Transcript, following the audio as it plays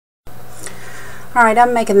Alright,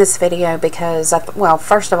 I'm making this video because, well,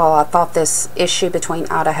 first of all, I thought this issue between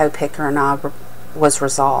Idahopicker and I was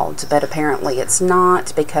resolved, but apparently it's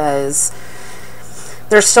not, because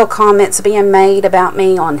there's still comments being made about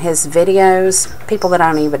me on his videos. People that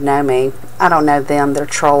don't even know me. I don't know them. They're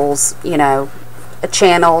trolls. You know, a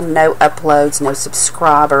channel, no uploads, no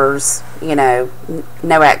subscribers, you know,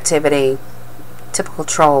 no activity. Typical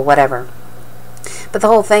troll, whatever. But the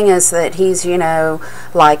whole thing is that he's, you know,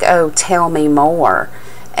 like, oh, tell me more.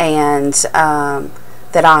 And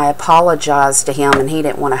that I apologized to him and he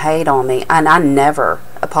didn't want to hate on me. And I never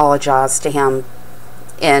apologized to him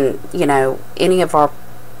in, you know, any of our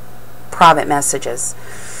private messages.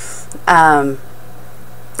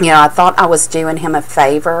 You know, I thought I was doing him a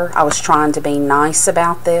favor. I was trying to be nice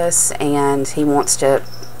about this, and he wants to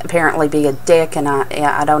apparently be a dick, and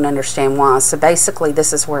I don't understand why. So basically,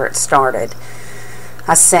 this is where it started.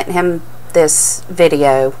 I sent him this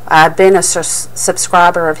video. I've been a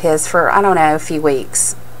subscriber of his for, I don't know, a few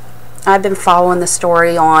weeks. I've been following the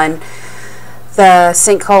story on the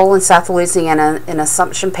sinkhole in South Louisiana in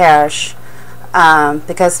Assumption Parish,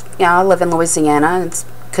 because, you know, I live in Louisiana and it's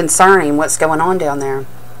concerning what's going on down there.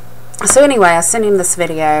 So anyway, I sent him this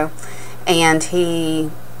video and he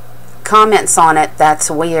comments on it, "That's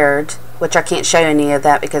weird," which I can't show any of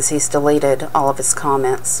that because he's deleted all of his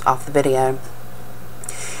comments off the video.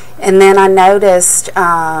 And then I noticed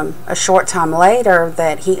a short time later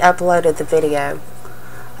that he uploaded the video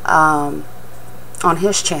on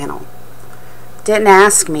his channel. Didn't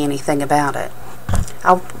ask me anything about it.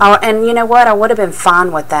 And you know what? I would have been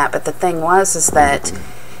fine with that. But the thing was is that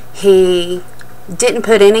he didn't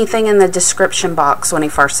put anything in the description box when he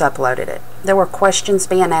first uploaded it. There were questions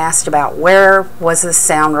being asked about where was the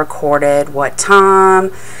sound recorded, what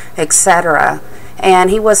time, etc. And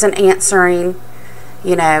he wasn't answering,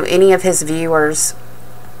 you know, any of his viewers'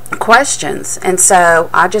 questions. And so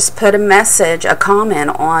I just put a message, a comment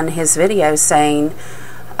on his video saying,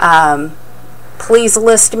 please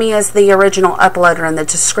list me as the original uploader in the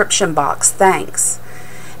description box, thanks.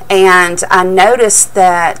 And I noticed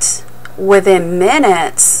that within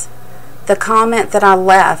minutes the comment that I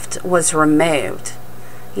left was removed,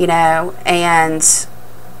 you know, and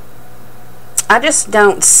I just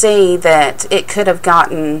don't see that it could have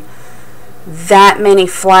gotten that many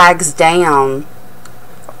flags down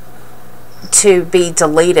to be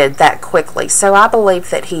deleted that quickly. So I believe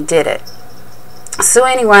that he did it. So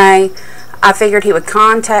anyway, I figured he would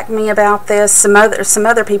contact me about this. Some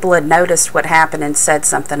other people had noticed what happened and said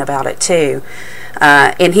something about it too,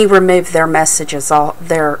 and he removed their messages, all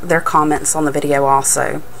their comments on the video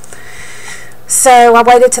also. So I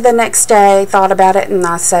waited till the next day, thought about it, and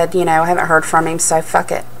I said, you know, I haven't heard from him, so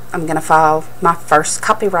fuck it, I'm gonna file my first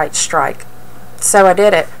copyright strike. So I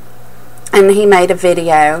did it, and he made a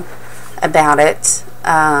video about it,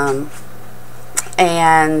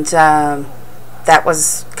 that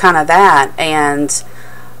was kind of that. And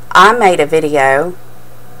I made a video,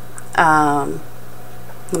 let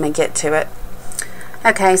me get to it.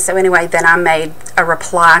 Okay, so anyway, then I made a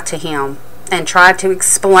reply to him and tried to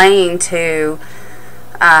explain to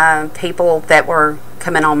people that were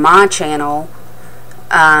coming on my channel,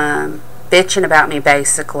 bitching about me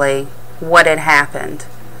basically, what had happened.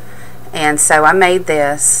 And so I made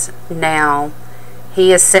this. Now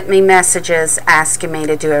he has sent me messages asking me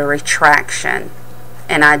to do a retraction,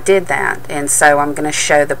 and I did that, and so I'm going to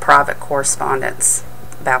show the private correspondence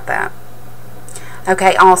about that.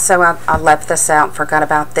 Okay, also I left this out, forgot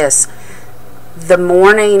about this. The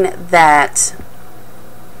morning that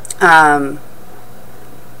the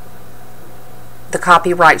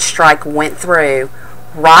copyright strike went through,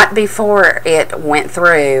 right before it went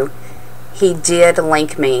through, he did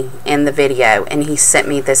link me in the video and he sent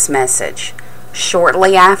me this message.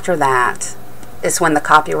 Shortly after that is when the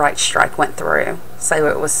copyright strike went through. So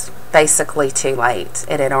it was basically too late.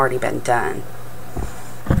 It had already been done.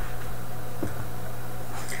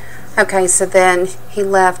 Okay, so then he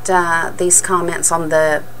left these comments on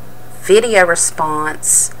the video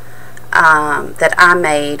response that I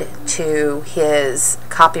made to his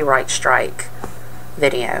copyright strike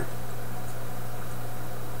video.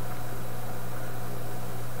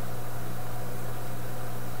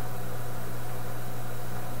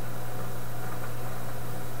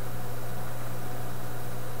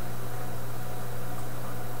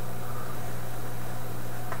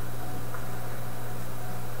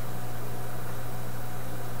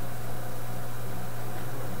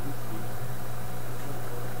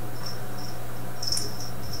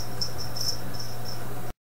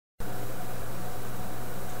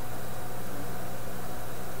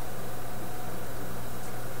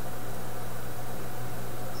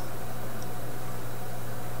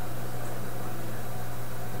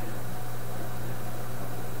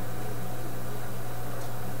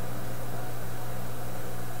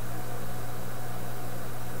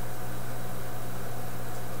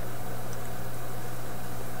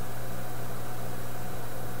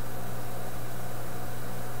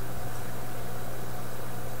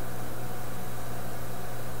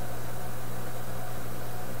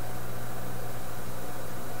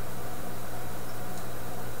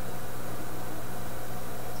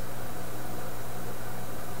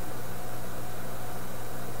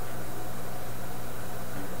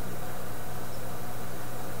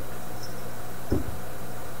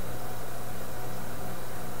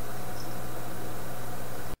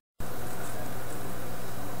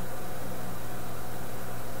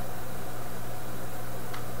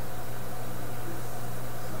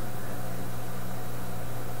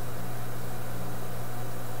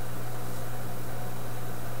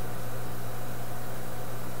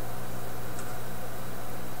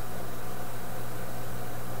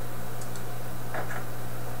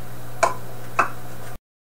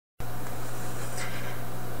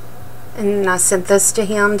 And I sent this to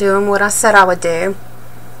him, doing what I said I would do.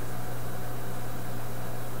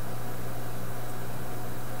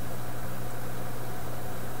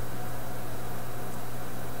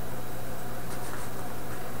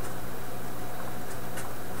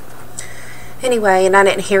 Anyway, and I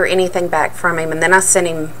didn't hear anything back from him, and then I sent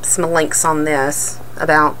him some links on this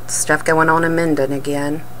about stuff going on in Minden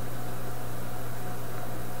again.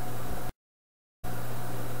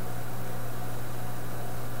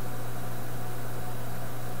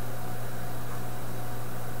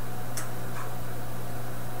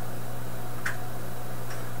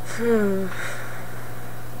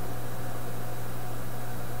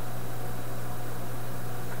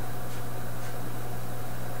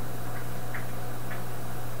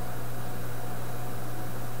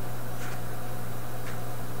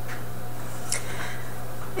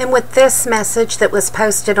 And with this message that was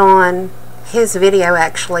posted on his video,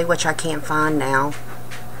 actually, which I can't find now,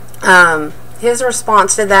 his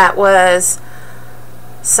response to that was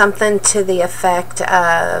something to the effect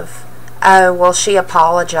of, oh, well, she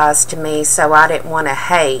apologized to me, so I didn't want to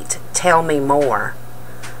hate. Tell me more.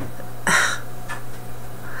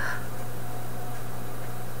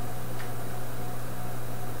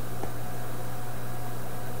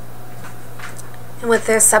 And with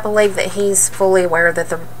this, I believe that he's fully aware that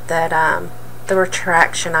the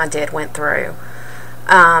retraction I did went through.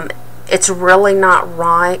 It's really not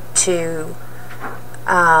right to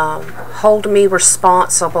hold me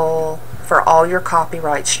responsible for all your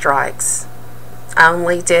copyright strikes. I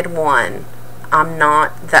only did one. I'm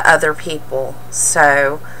not the other people.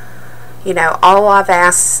 So, you know, all I've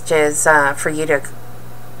asked is for you to,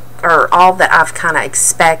 or all that I've kind of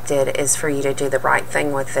expected is for you to do the right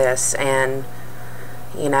thing with this, and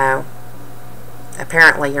you know,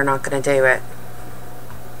 apparently you're not going to do it.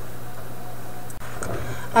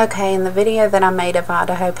 Okay, in the video that I made of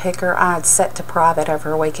Idaho Picker, I had set to private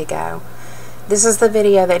over a week ago. This is the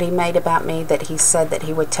video that he made about me that he said that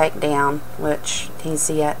he would take down, which he's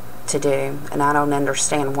yet to do, and I don't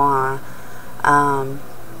understand why. I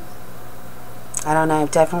don't know,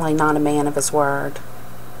 definitely not a man of his word.